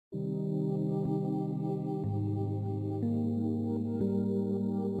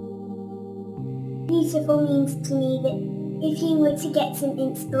Beautiful means to me that if you were to get some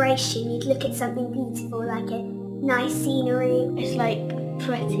inspiration, you'd look at something beautiful, like a nice scenery. It's like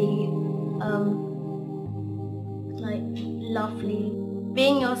pretty, like lovely.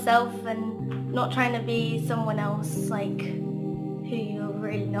 Being yourself and not trying to be someone else, like who you're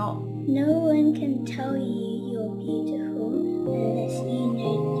really not. No one can tell you you're beautiful unless you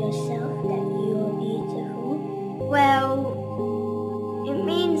know yourself that you are beautiful. Well, it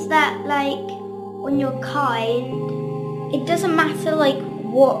means that, like, when you're kind, it doesn't matter like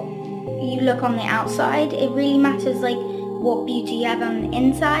what you look on the outside, it really matters like what beauty you have on the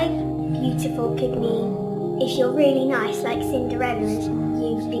inside. Beautiful could mean if you're really nice, like Cinderella,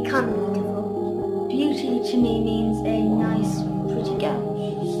 you've become beautiful. Beauty to me means a nice, pretty girl.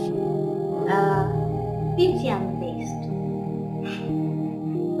 Beauty and the Beast.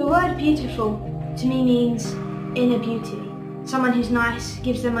 The word beautiful to me means inner beauty. Someone who's nice,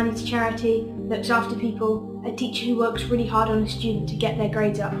 gives their money to charity, looks after people, a teacher who works really hard on a student to get their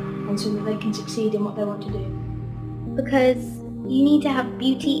grades up and so that they can succeed in what they want to do. Because you need to have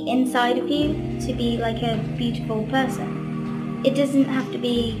beauty inside of you to be like a beautiful person. It doesn't have to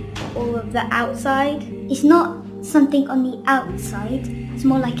be all of the outside. It's not something on the outside, it's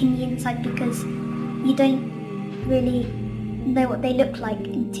more like in the inside, because you don't really know what they look like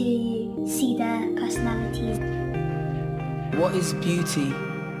until you see their personalities. What is beauty?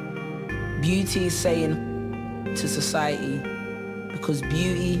 Beauty is saying to society, because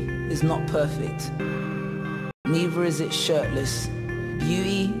beauty is not perfect. Neither is it shirtless.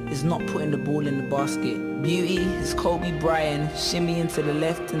 Beauty is not putting the ball in the basket. Beauty is Kobe Bryant shimmying to the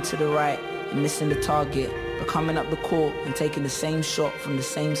left and to the right and missing the target, but coming up the court and taking the same shot from the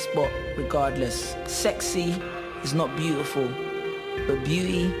same spot regardless. Sexy is not beautiful, but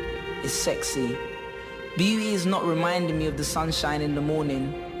beauty is sexy. Beauty is not reminding me of the sunshine in the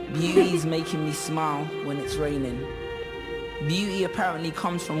morning. Beauty is making me smile when it's raining. Beauty apparently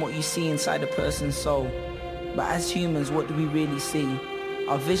comes from what you see inside a person's soul. But as humans, what do we really see?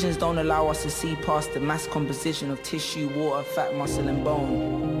 Our visions don't allow us to see past the mass composition of tissue, water, fat, muscle and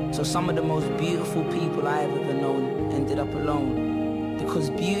bone. So some of the most beautiful people I have ever known ended up alone. Because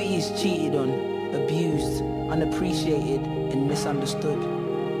beauty is cheated on, abused, unappreciated and misunderstood.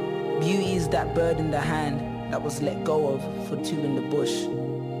 Beauty is that bird in the hand that was let go of for two in the bush.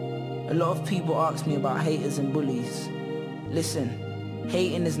 A lot of people ask me about haters and bullies. Listen,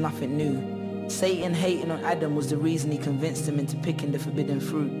 hating is nothing new. Satan hating on Adam was the reason he convinced him into picking the forbidden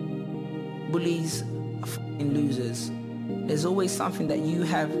fruit. Bullies are f***ing losers. There's always something that you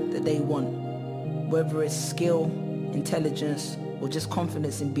have that they want, whether it's skill, intelligence, or just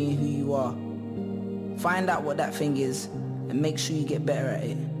confidence in being who you are. Find out what that thing is and make sure you get better at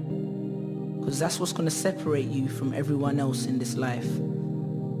it. Because that's what's going to separate you from everyone else in this life.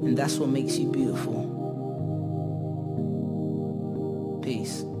 And that's what makes you beautiful.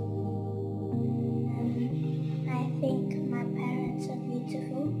 Peace. I think my parents are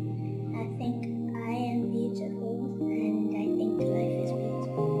beautiful. I think I am beautiful, and I think life is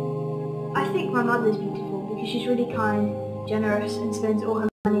beautiful. I think my mother's beautiful because she's really kind, generous and spends all her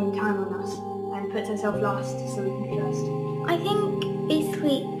money and time on us and puts herself last so we can be first. I think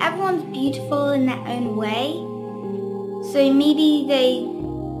basically everyone's beautiful in their own way. So maybe they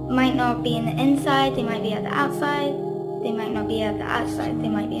might not be in the inside, they might be at the outside. They might not be at the outside, they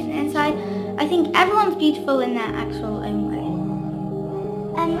might be on the inside. I think everyone's beautiful in their actual own way.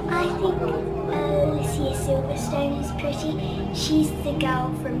 I think Alicia Silverstone is pretty. She's the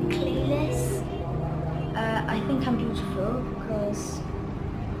girl from Clueless. I think I'm beautiful because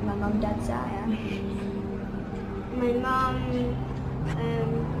my mum and dad say I am. My mum,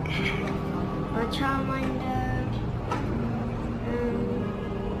 my childminder,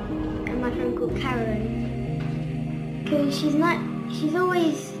 and my friend called Karen. Because she's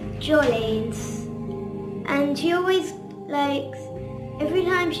always jolly and she always likes, every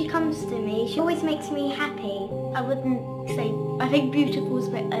time she comes to me, she always makes me happy. I wouldn't say, I think beautiful is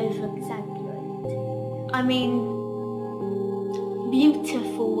a bit over-exaggerated. I mean,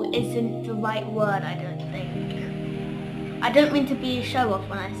 beautiful isn't the right word, I don't think. I don't mean to be a show-off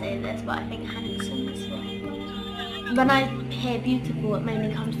when I say this, but I think handsome is the right word. When I hear beautiful, it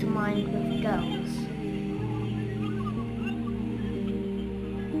mainly comes to mind with girls.